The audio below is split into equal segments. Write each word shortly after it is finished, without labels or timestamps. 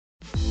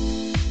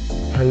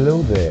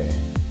Hello there.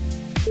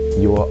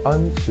 You are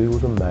onto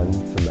the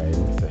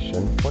Man-to-Man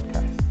Session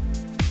podcast.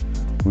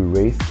 We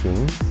raise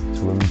kings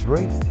to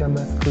embrace their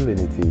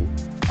masculinity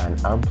and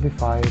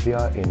amplify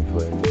their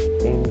influence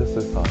in the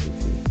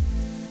society.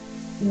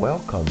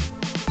 Welcome.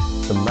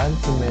 The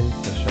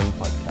Man-to-Man Session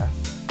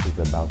podcast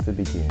is about to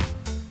begin.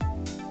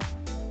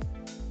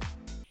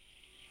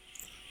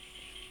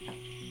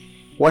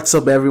 What's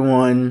up,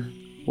 everyone?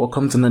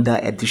 Welcome to another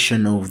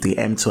edition of the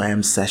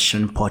M2M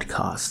Session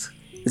podcast.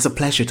 It's a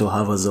pleasure to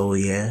have us all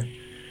here.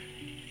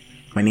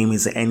 My name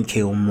is NK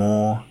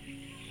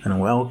and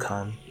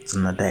welcome to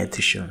another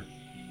edition.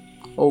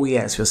 Oh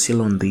yes, we're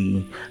still on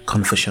the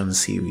confession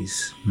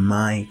series,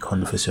 my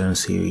confession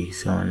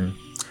series on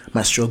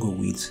my struggle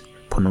with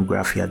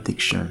pornography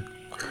addiction.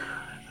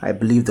 I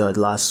believe that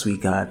last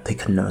week I had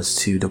taken us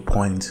to the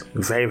point,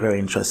 very, very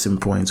interesting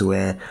point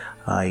where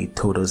I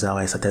told us how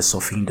I started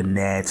surfing the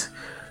net,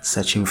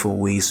 searching for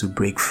ways to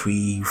break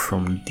free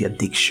from the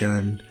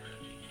addiction.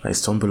 I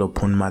stumbled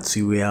upon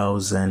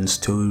materials and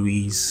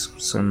stories,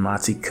 some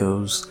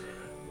articles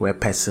where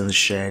persons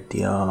shared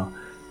their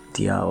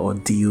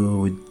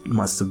ordeal with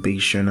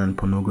masturbation and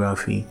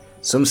pornography.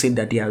 Some say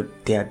that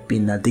they had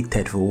been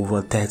addicted for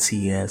over 30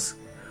 years.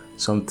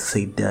 Some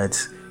say that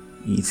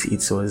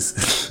it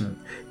was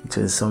it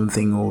was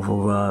something of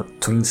over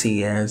 20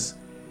 years.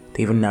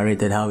 They even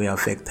narrated how it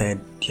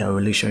affected their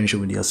relationship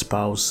with their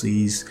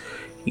spouses,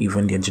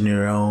 even their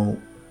general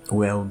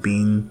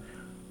well-being,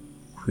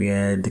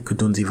 where they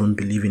couldn't even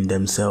believe in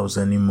themselves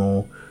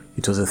anymore.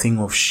 It was a thing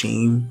of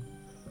shame.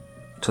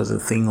 It was a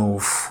thing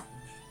of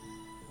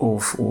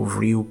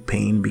real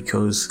pain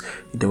because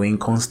they were in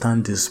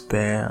constant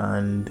despair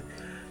and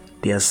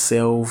their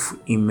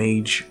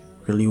self-image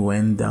really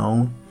went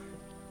down.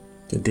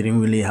 They didn't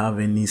really have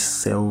any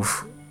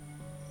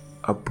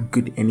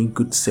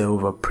good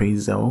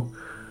self-appraisal.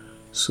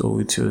 So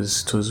it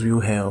was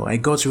real hell. I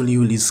got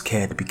really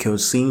scared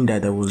because seeing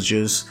that I was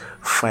just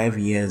 5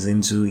 years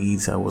into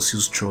it, I was still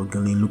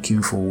struggling,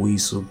 looking for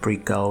ways to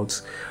break out.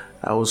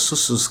 I was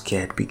so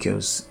scared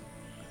because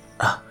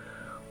I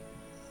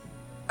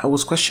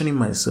was questioning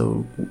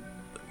myself.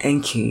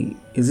 NK,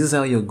 is this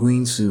how you're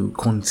going to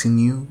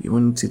continue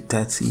even to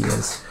 30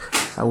 years?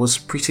 I was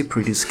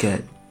pretty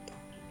scared.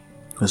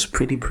 I was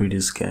pretty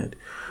scared.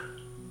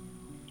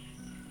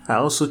 I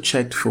also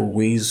checked for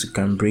ways you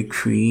can break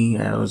free.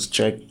 I was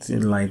checked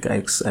in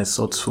I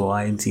sought for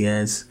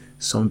ideas.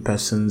 Some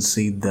persons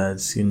say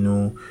that,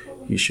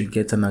 you should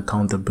get an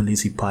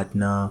accountability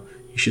partner.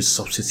 You should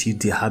substitute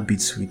the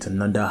habits with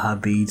another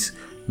habit.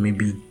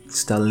 Maybe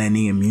start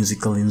learning a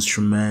musical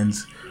instrument.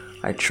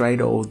 I tried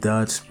all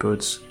that,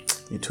 but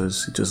it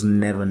was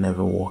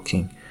never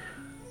working.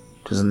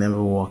 It was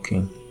never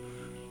working.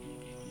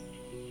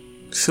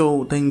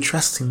 So the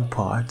interesting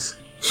part,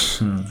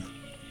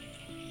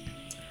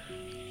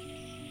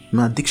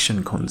 my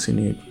addiction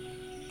continued.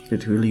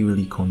 It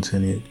really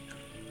continued.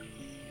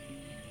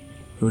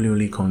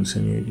 Really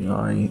continued.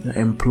 I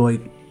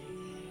employed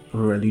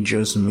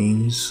religious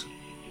means.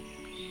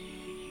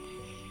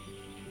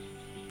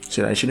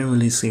 So I shouldn't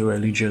really say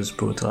religious,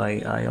 but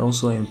I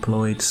also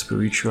employed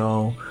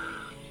spiritual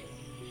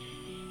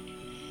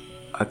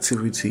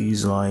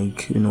activities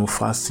like,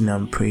 fasting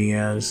and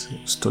prayers,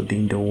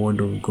 studying the Word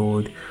of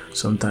God.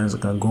 Sometimes I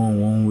can go on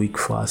 1 week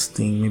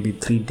fasting, maybe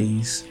 3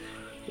 days.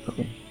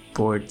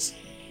 But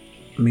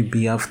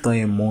maybe after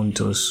a month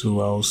or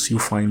so, I'll still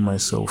find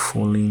myself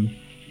falling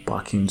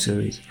back into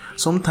it.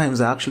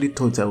 Sometimes I actually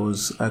thought I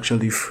was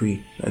actually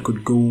free. I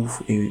could go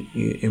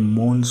a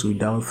month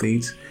without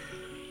it.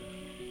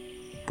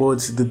 But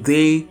the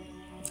day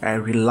I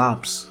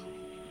relapse,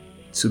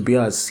 to be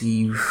as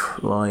if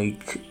I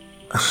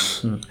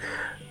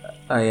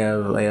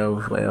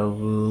have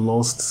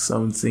lost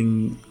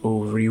something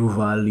of real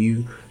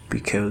value,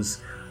 because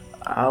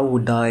how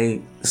would I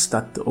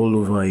start all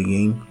over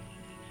again?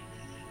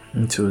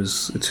 It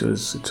was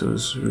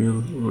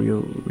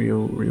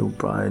real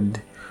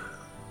bad.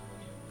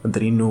 I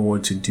didn't know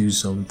what to do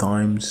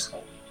sometimes.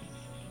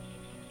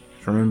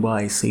 Remember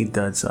I said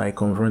that I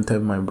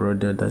confronted my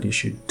brother that he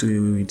should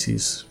do with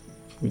his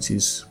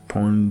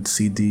porn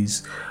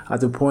CDs. At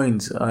the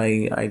point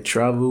I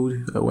traveled,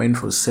 I went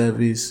for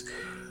service,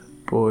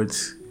 but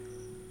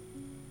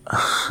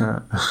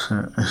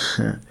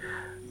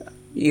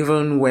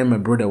even when my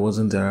brother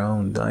wasn't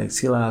around, I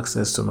still had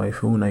access to my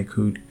phone.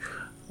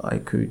 I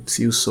could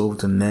still surf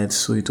the net,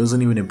 so it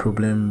wasn't even a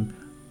problem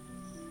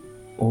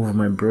of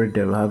my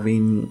brother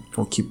having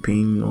or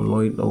keeping or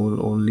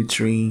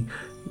littering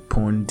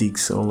porn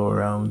dicks all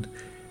around.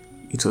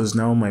 It was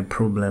now my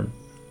problem.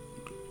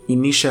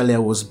 Initially I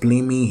was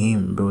blaming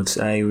him, but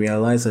I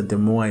realized that the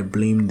more I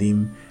blamed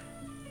him,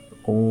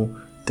 or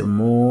the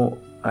more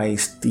I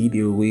stayed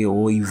away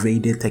or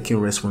evaded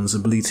taking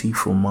responsibility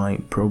for my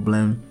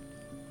problem,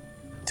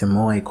 the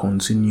more I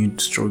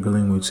continued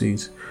struggling with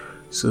it.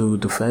 So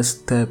the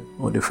first step,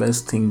 or the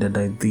first thing that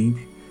I did,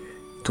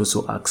 was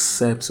to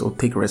accept or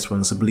take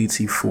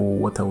responsibility for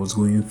what I was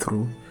going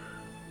through.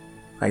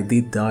 I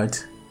did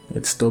that.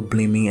 I stopped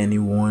blaming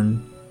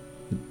anyone.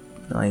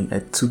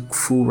 I took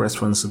full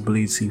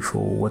responsibility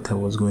for what I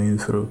was going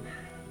through,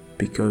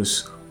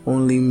 because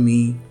only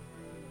me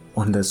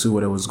understood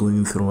what I was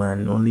going through,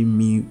 and only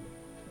me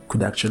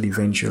could actually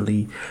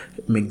eventually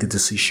make the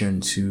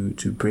decision to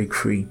break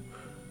free.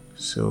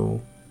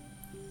 So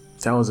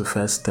that was the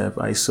first step.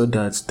 I saw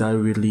that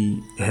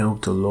really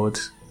helped a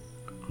lot.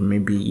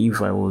 Maybe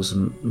if I was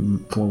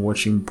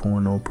watching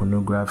porn or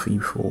pornography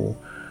or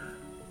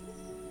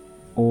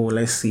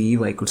let's see,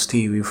 if I could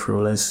stay away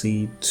for, let's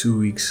say, 2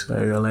 weeks,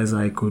 I realized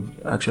I could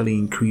actually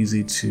increase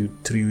it to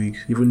 3 weeks.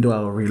 Even though I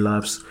would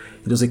relapse,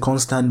 it was a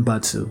constant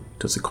battle.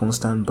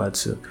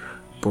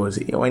 But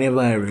whenever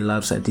I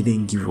relapsed, I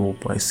didn't give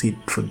up. I said,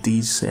 for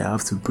this, I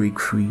have to break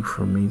free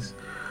from it.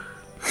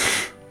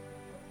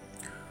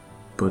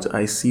 But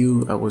I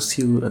was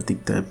still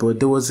addicted. But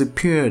there was a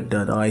period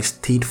that I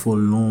stayed for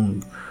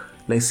long.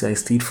 Let's say I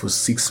stayed for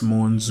 6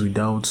 months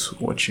without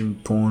watching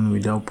porn,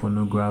 without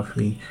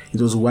pornography. It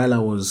was while I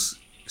was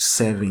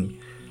serving.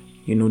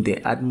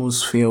 The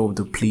atmosphere of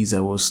the place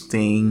I was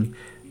staying,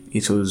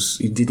 it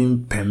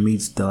didn't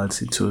permit that.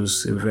 It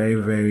was a very,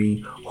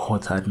 very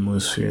hot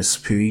atmosphere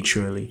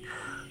spiritually.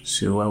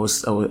 So I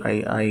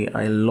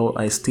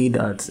stayed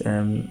at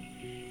the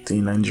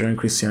Nigerian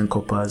Christian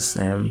Corpers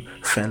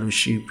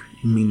Fellowship,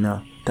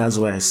 Mina. That's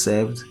where I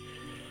served.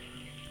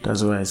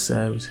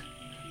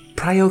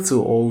 Prior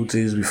to all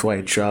this, before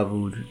I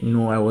traveled,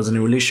 I was in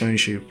a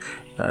relationship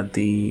at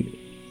the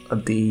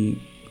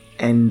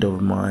end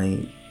of my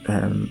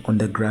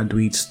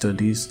undergraduate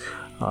studies.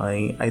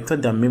 I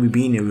thought that maybe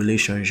being in a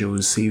relationship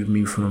would save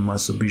me from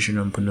masturbation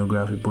and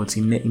pornography, but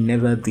it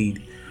never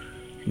did.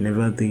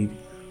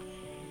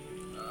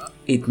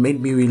 It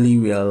made me really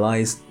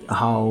realize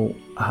how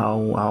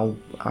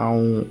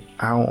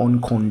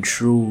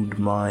uncontrolled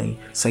my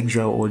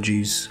sexual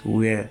urges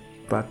were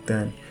back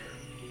then.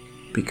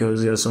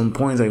 Because there are some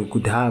points I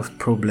could have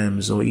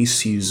problems or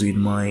issues with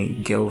my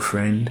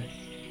girlfriend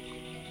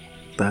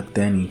back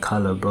then in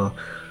Calabar,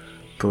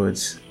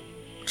 but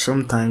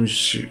sometimes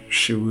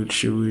she would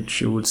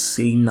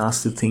say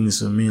nasty things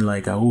to me,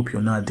 like, I hope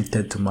you're not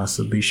addicted to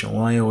masturbation.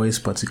 Why are you always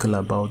particular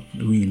about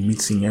we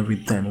meeting every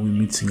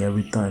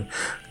time?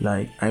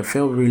 Like, I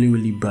felt really,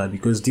 really bad,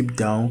 because deep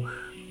down,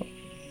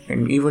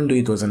 and even though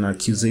it was an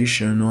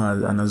accusation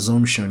or an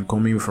assumption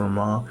coming from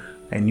her,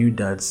 I knew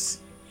that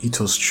it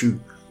was true.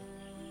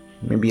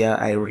 Maybe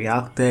I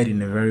reacted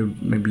in a very,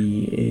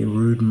 maybe a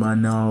rude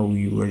manner.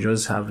 We were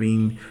just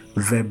having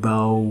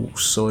verbal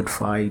sword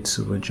fights.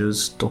 We were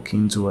just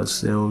talking to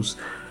ourselves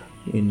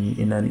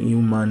in an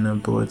ill manner.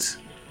 But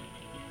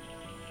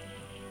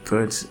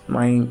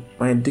my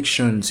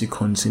addiction to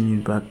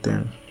continued back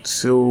then.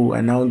 So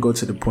I now got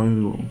to the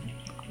point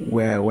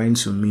where I went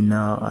to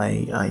Mina.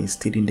 I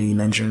stayed in the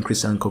Nigerian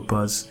Christian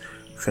Corpers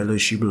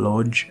Fellowship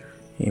Lodge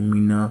in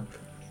Mina.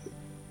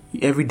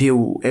 Every day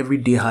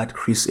had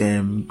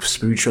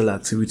spiritual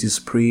activities,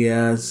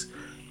 prayers,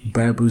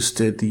 Bible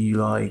study,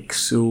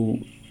 so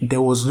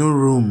there was no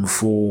room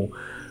for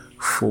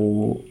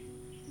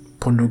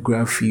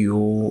pornography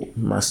or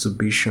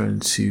masturbation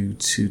to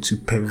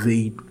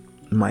pervade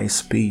my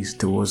space.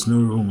 There was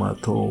no room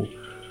at all.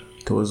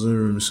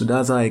 So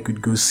that's how I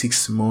could go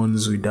 6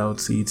 months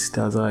without it.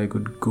 That's how I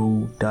could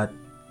go that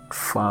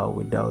far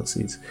without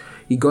it.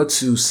 It got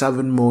to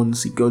 7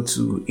 months, it got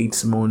to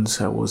 8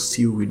 months, I was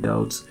still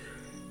without.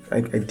 I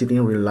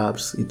didn't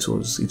relapse. It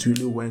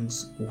really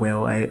went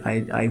well.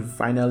 I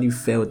finally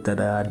felt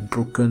that I had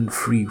broken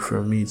free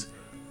from it.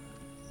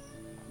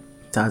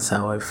 That's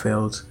how I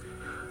felt.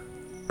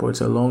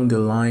 But along the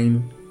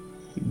line,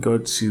 it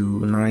got to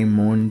 9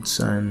 months,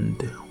 and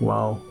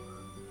wow,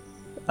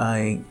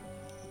 I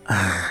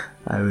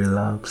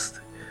relapsed.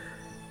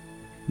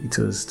 It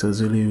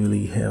was really,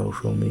 really hell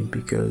for me,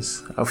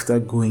 because after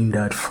going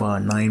that far,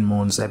 9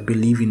 months, I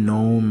believe in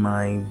all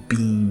my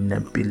being, I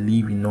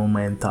believe in all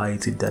my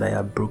entirety that I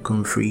have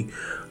broken free.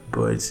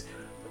 But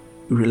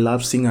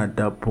relapsing at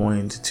that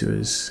point,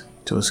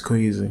 it was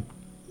crazy.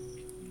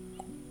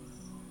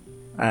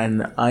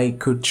 And I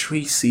could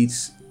trace it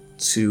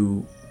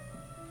to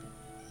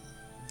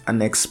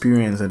an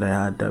experience that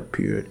I had that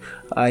period.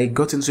 I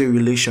got into a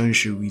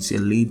relationship with a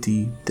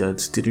lady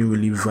that didn't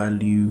really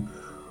value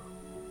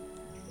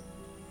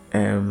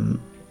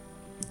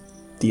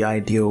the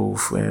idea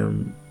of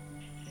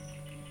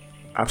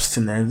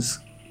abstinence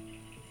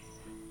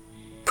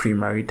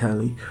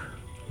premaritally.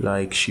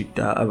 Like,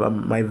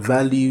 my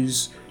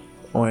values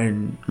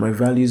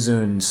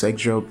on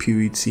sexual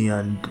purity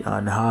and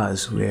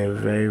hers were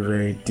very,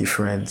 very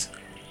different.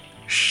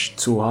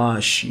 To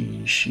her,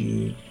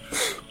 she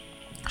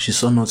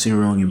saw nothing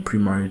wrong in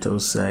premarital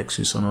sex.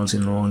 She saw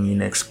nothing wrong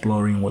in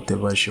exploring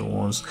whatever she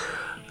wants.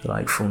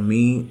 Like, for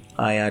me,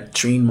 I had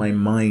trained my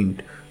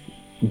mind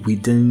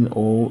within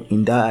or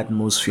in that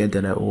atmosphere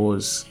that I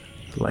was.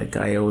 Like,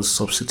 I was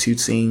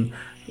substituting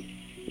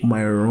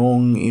my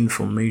wrong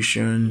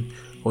information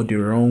or the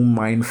wrong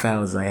mind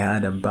files I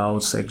had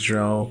about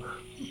sexual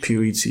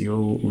purity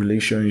or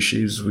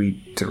relationships with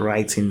the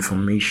right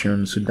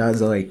information. So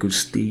that's how I could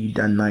stay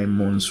that 9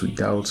 months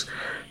without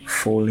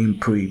falling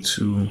prey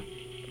to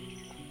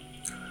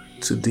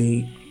to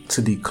the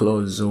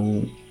claws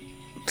or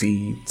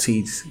the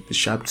teeth, the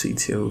sharp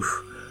teeth of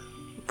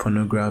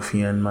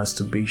pornography and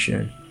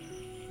masturbation.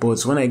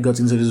 But when I got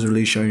into this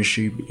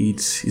relationship, it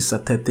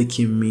started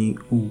taking me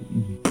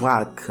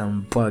back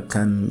and back,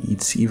 and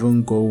it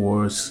even got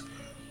worse.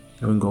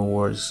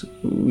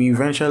 We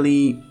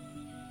eventually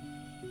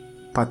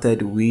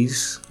parted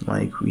ways.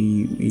 Like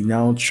we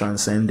now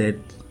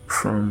transcended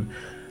from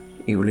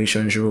a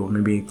relationship of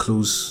maybe a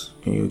close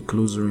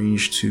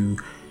range to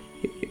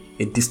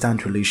a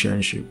distant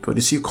relationship, but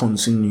it still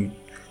continued.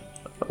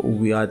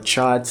 We had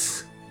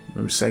chats,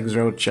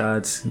 sexual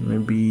chats,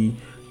 maybe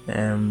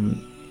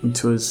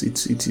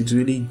it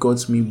really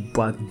got me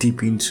back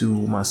deep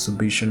into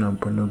masturbation and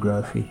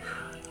pornography.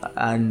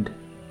 And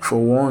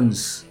for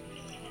once,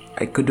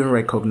 I couldn't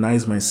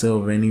recognize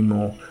myself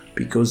anymore,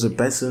 because the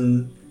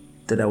person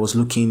that I was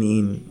looking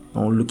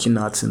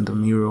at in the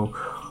mirror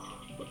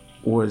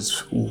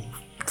was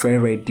very,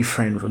 very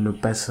different from the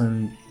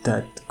person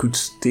that could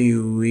stay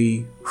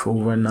away for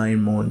over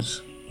 9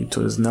 months. It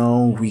was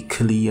now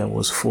weekly. I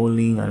was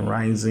falling and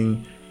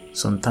rising,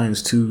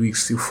 sometimes 2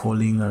 weeks still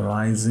falling and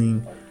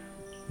rising.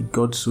 It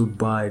got so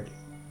bad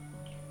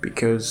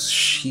because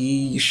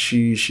she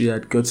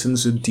had gotten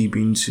so deep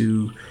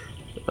into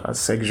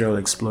sexual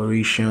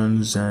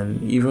explorations,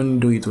 and even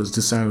though it was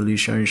distant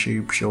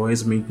relationship, she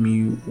always made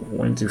me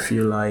want to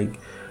feel like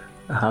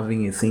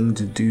having a thing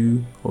to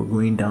do or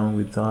going down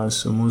with her.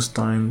 So most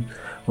times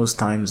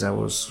I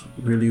was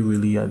really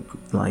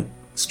like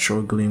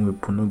struggling with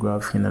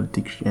pornography and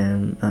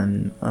addiction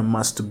and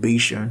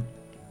masturbation.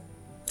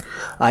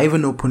 I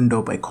even opened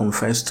up. I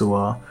confessed to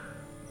her.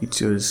 It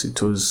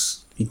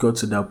got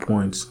to that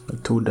point. I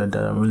told her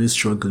that I'm really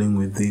struggling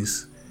with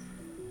this,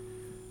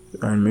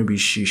 and maybe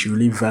she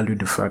really valued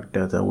the fact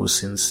that I was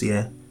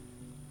sincere.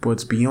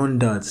 But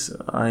beyond that,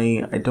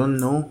 I don't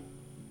know.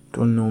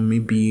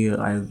 Maybe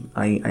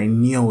I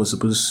knew I was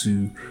supposed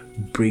to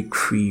break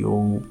free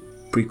or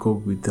break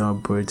up with her,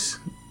 but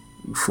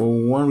for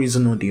one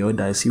reason or the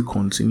other, I still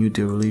continued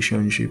the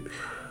relationship.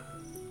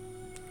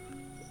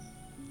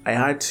 I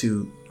had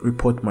to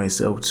report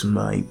myself to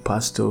my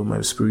pastor,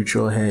 my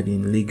spiritual head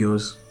in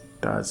Lagos.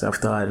 That's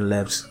after I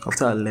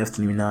left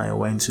Mina, I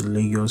went to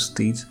Lagos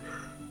State,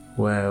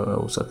 where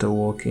I started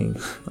working.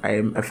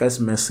 I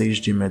first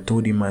messaged him. I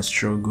told him my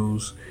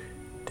struggles.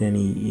 Then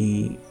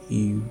he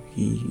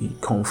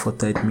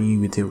comforted me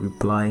with a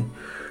reply.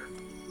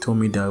 Told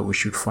me that we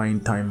should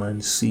find time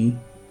and see.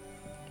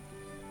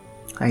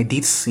 I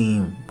did see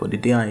him, but the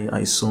day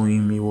I saw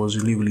him, he was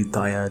really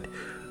tired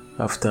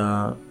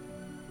after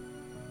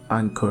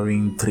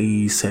anchoring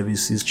 3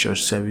 services,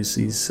 church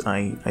services.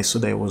 I saw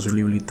that he was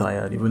really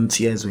tired. Even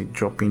tears were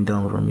dropping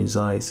down from his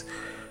eyes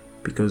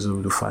because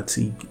of the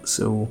fatigue.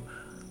 So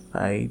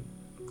I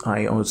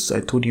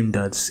told him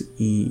that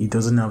he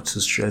doesn't have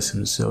to stress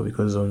himself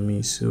because of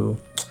me. So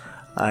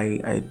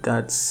I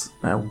got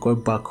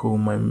back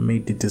home. I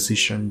made the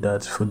decision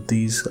that for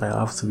this I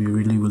have to be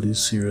really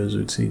serious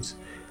with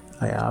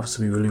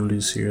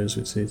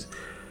it.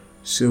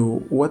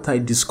 So what I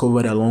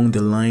discovered along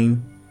the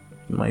line,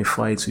 my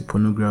fights with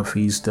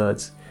pornography, is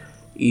that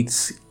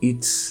it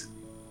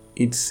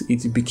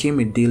became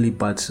a daily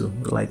battle.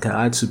 Like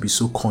I had to be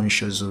so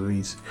conscious of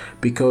it,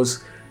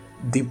 because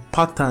the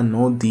pattern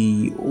or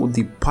the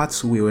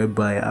pathway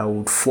whereby I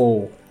would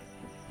fall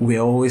were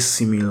always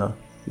similar.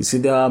 You see,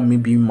 there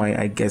maybe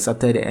I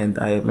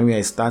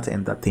start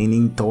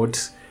entertaining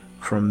thoughts.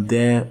 From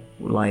there,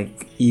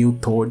 like ill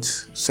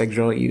thoughts,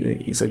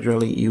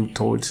 sexually ill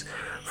thoughts.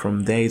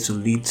 From there, it will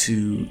lead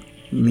to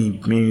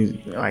me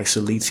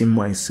isolating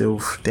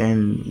myself.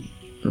 Then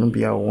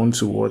maybe I want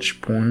to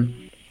watch porn.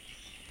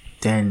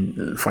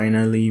 Then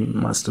finally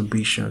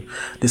masturbation.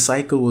 The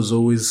cycle was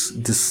always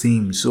the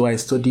same. So I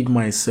studied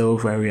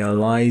myself. I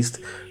realized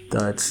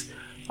that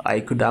I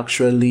could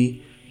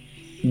actually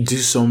do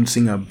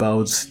something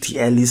about the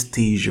early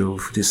stage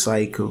of the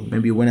cycle.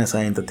 Maybe when I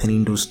started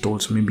entertaining those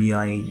thoughts, maybe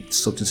I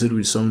substitute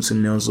with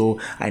something else, or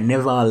I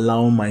never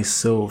allow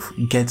myself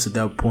get to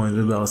that point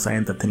where I start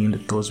entertaining the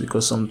thoughts,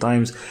 because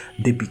sometimes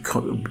they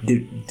become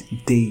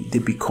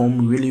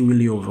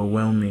really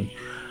overwhelming.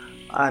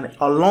 And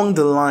along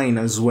the line,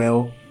 it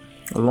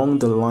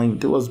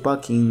was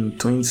back in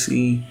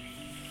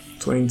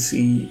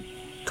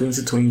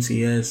 2020,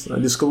 yes, I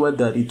discovered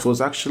that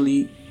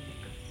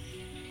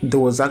there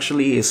was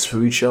actually a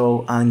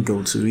spiritual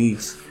angle to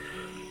it.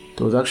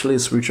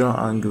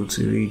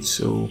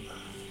 So,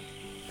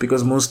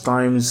 because most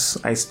times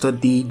I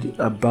studied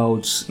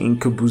about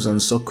incubus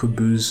and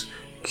succubus,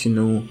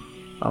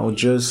 I'll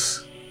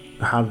just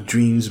have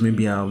dreams.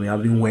 Maybe I'll be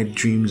having wet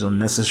dreams,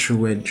 unnecessary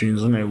wet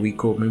dreams. When I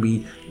wake up,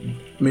 maybe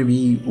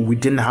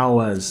within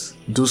hours,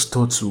 those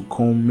thoughts will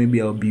come.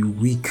 Maybe I'll be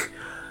weak.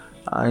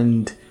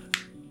 And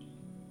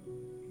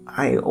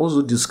I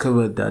also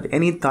discovered that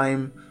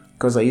anytime,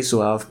 because I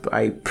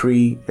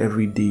pray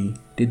every day.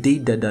 The day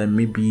that I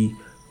maybe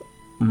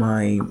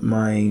my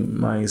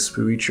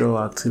spiritual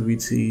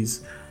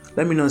activities,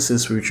 let me not say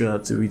spiritual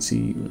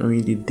activity,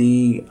 the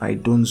day I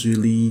don't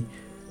really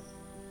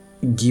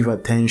give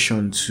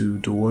attention to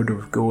the word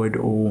of God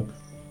or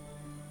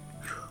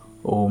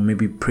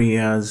maybe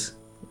prayers,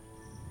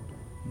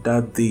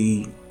 that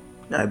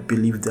I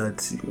believe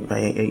that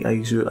I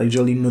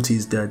usually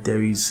notice that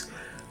there is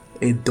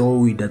a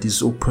doorway that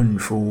is open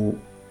for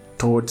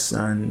thoughts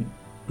and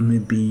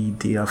maybe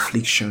the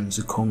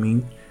afflictions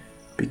coming,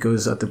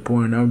 because at the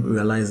point I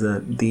realized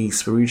that the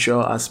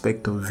spiritual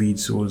aspect of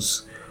it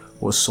was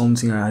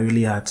something I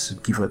really had to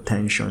give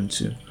attention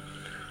to.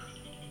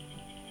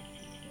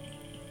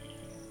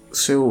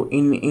 So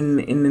in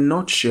a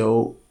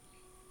nutshell,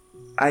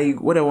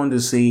 what I want to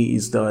say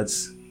is that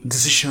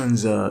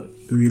decisions are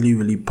really,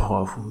 really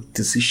powerful.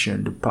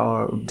 The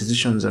power of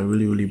decisions are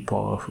really, really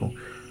powerful.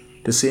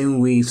 The same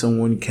way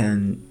someone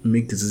can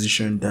make the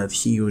decision that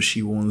he or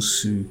she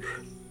wants to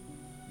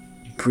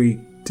break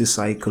the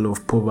cycle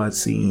of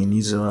poverty in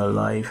his or her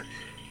life,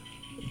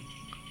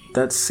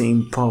 that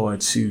same power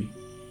too.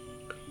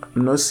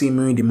 I'm not saying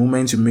maybe the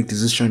moment you make the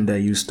decision that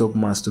you stop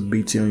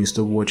masturbating or you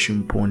stop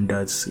watching porn,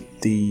 that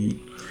the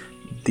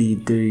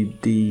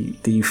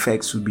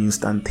effects will be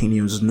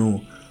instantaneous.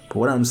 No. But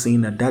what I'm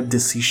saying that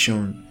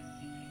decision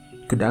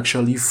could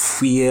actually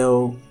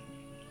fuel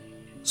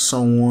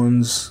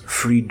someone's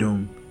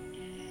freedom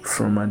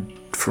from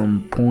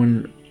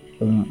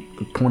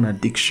porn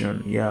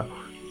addiction. Yeah.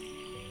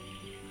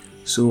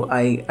 So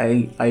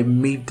I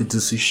made the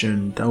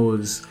decision. That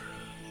was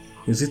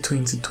it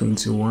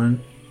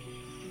 2021?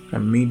 I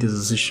made the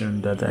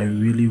decision that I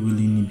really,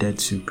 really needed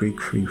to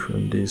break free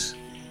from this.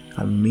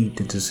 I made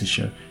the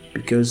decision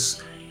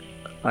because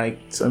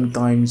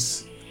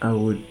sometimes I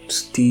would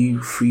stay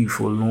free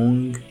for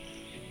long,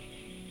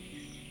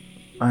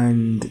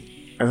 and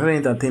I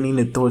started entertaining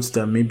the thoughts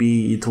that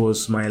maybe it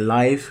was my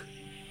life,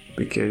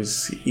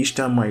 because each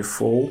time I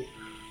fall,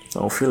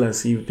 I'll feel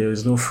as if there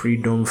is no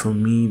freedom for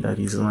me, that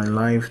is my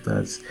life,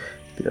 that's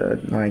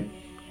like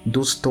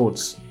those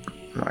thoughts.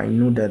 I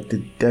know that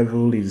the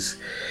devil is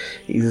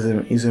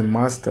a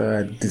master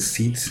at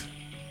deceit,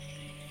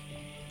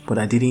 but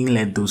I didn't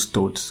let those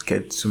thoughts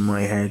get to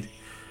my head.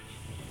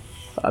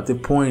 At the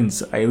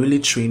point, I really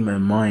trained my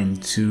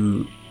mind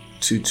to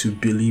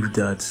believe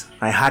that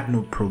I had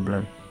no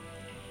problem.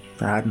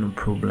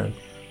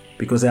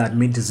 Because I had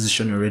made the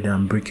decision already.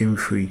 I'm breaking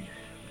free.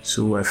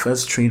 So I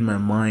first trained my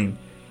mind.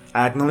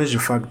 I acknowledged the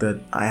fact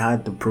that I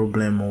had the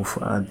problem of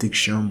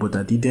addiction, but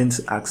I didn't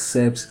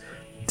accept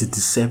the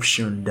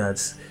deception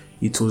that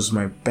it was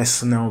my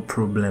personal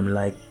problem,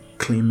 like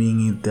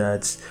claiming it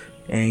that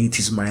it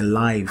is my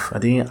life. I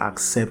didn't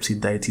accept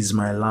it that it is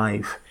my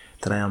life,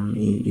 that I am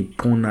a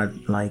porn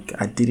addict. Like,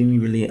 I didn't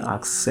really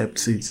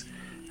accept it.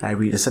 I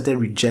started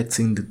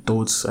rejecting the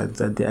thoughts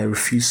that I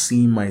refused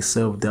seeing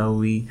myself that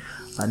way,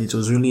 and it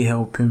was really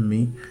helping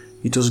me.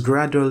 It was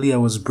gradually I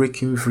was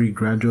breaking free.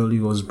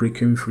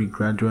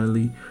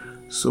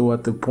 So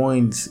at the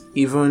point,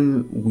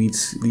 even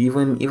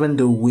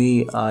the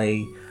way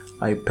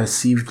I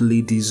perceived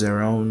ladies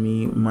around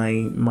me,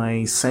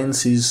 my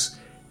senses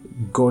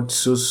got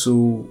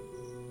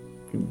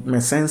my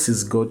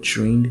senses got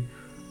trained.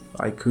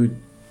 I could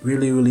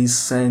really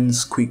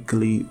sense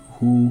quickly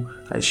who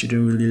I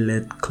shouldn't really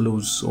let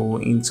close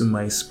or into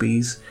my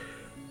space,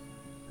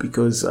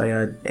 because I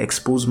had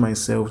exposed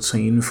myself to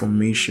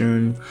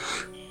information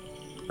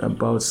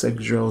about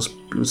sexual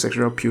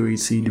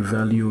purity, the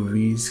value of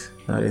it.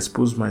 I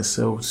exposed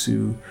myself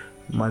to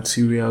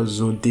materials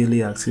or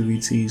daily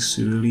activities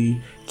to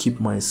really keep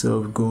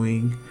myself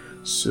going.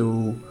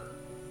 So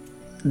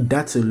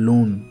that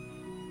alone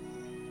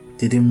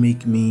didn't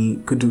make me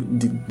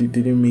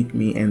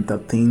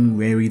entertain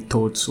weary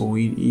thoughts or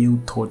ill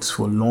thoughts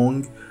for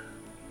long.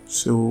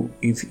 So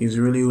it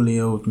really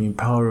helped me.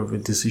 Power of a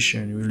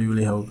decision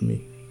really helped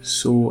me.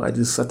 So I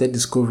just started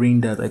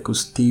discovering that I could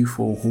stay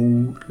for a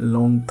whole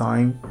long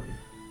time,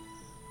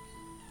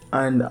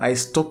 and I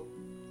stopped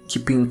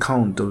keeping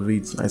count of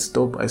it. I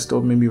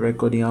stopped maybe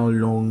recording how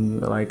long.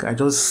 Like, I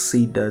just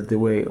see that there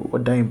were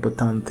other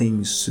important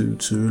things to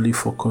really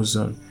focus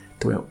on.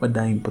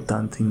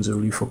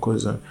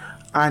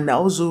 And I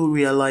also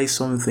realized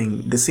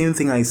something, the same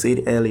thing I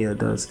said earlier,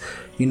 that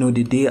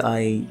the day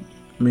I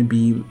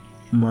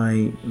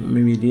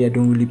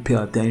don't really pay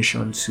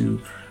attention to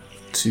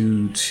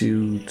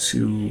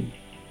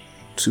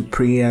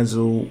prayers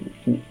or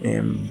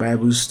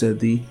Bible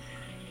study,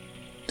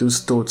 those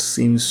thoughts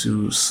seem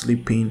to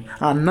slip in.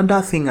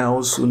 Another thing I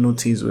also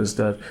noticed was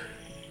that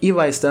if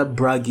I start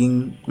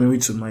bragging maybe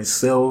to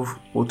myself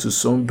or to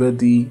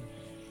somebody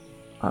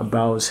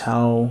about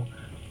how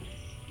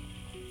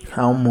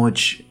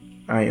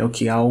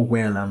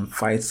well I'm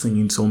fighting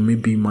into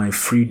maybe my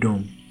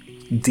freedom,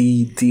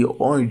 the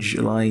urge,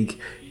 like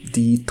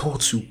the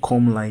thoughts will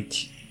come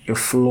like a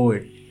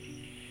flood.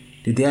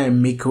 The day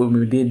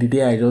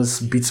I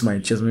just beat my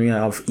chest, maybe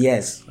I've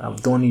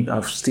done it,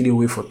 I've stayed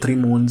away for 3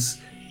 months,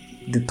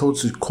 the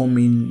thoughts will come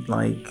in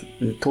like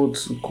the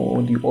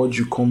urge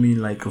will come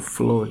in like a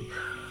flood.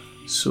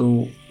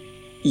 So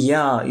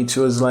yeah, it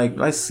was like,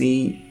 let's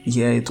say,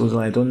 it was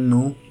like, I don't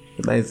know,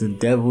 like the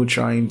devil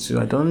trying to,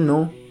 I don't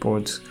know,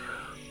 but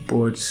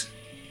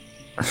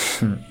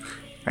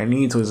I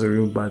knew it was a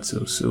real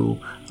battle. So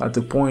at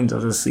the point,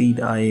 as I said,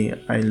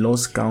 I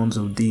lost count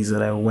of days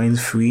that I went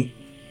free.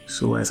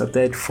 So I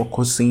started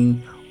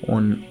focusing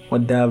on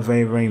other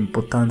very, very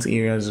important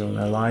areas of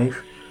my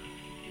life.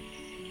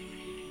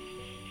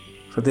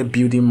 Started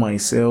building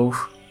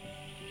myself.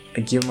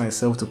 I gave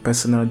myself to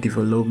personal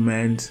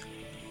development.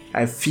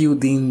 I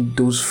filled in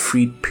those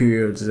free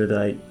periods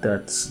that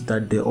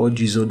the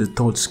urges or the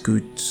thoughts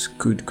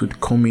could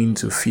come in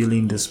to fill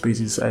in the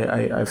spaces.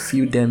 I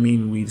filled them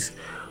in with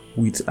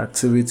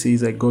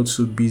activities. I got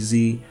so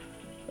busy.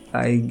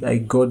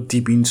 I got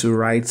deep into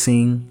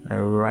writing. I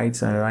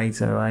write. I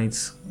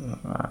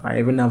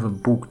even have a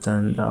book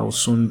that I'll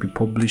soon be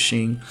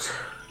publishing.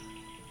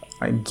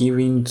 I gave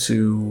in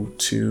to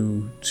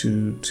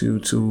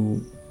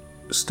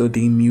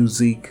studying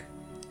music,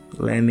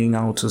 learning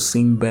how to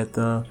sing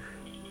better,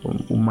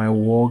 my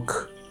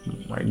work,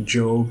 my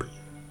job.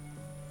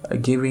 I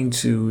gave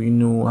into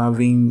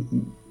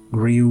having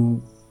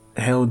real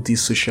healthy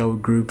social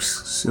groups.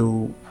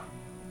 So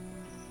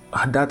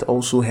that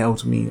also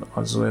helped me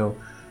as well.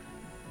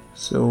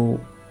 So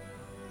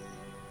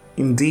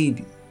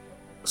indeed,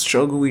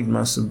 struggle with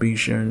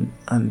masturbation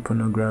and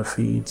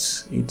pornography,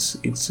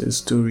 it's a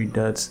story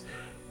that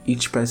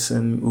each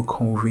person will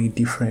convey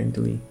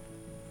differently.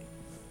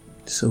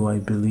 So I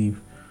believe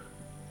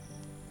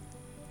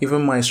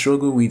even my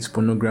struggle with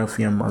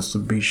pornography and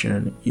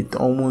masturbation, it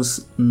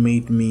almost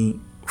made me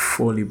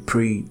fall a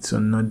prey to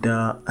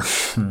another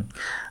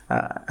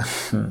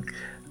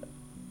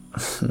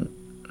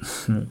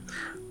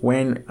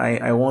when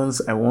I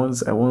once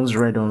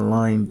read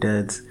online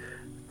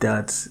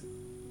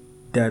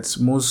that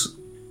most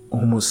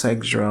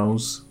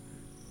homosexuals,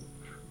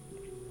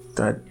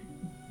 that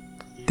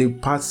the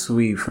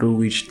pathway through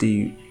which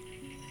they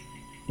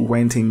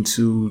went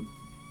into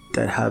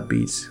that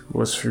habit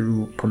was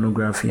through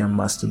pornography and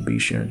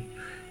masturbation,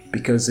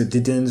 because they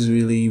didn't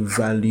really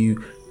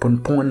value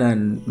porn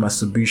and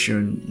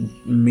masturbation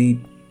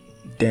made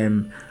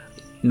them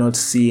not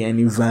see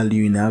any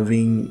value in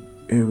having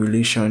a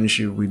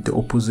relationship with the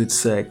opposite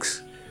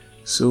sex.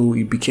 So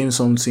it became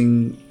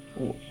something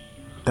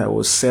that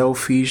was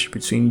selfish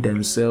between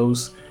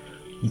themselves.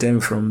 Then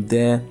from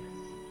there,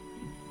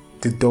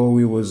 the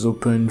doorway was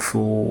open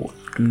for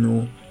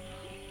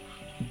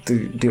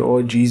the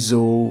orgies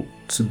or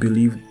to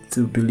believe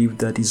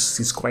that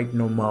it's quite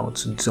normal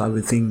to have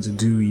a thing to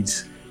do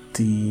with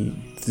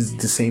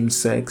the same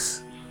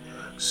sex.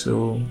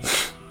 So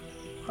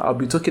I'll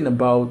be talking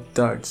about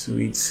that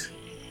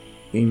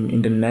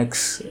in the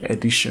next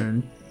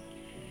edition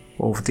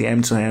of the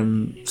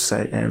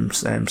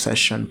M2M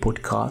session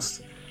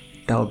podcast.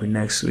 That will be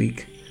next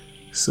week.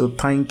 So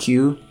thank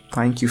you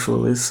for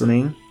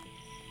listening.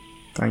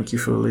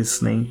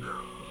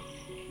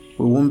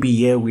 We won't be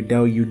here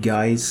without you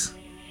guys.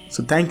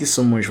 So thank you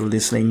so much for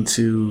listening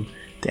to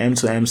the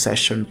M2M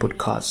session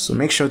podcast. So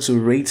make sure to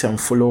rate and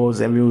follow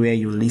us everywhere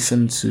you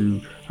listen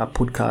to our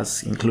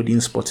podcasts, including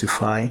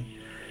Spotify.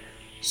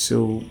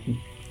 So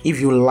if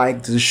you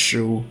like this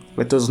show,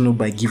 let us know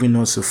by giving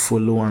us a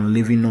follow and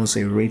leaving us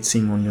a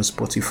rating on your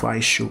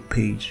Spotify show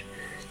page.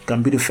 You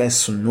can be the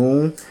first to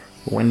know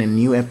when a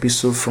new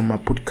episode from our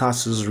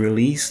podcast is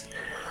released.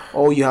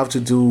 All you have to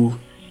do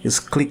is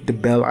click the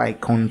bell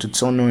icon to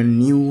turn on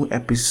new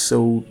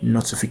episode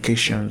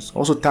notifications.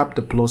 Also tap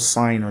the plus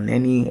sign on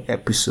any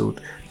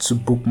episode to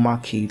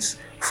bookmark it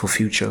for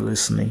future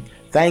listening.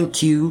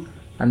 Thank you,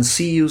 and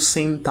see you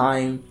same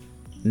time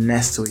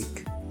next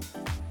week.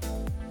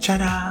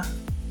 Ta-da!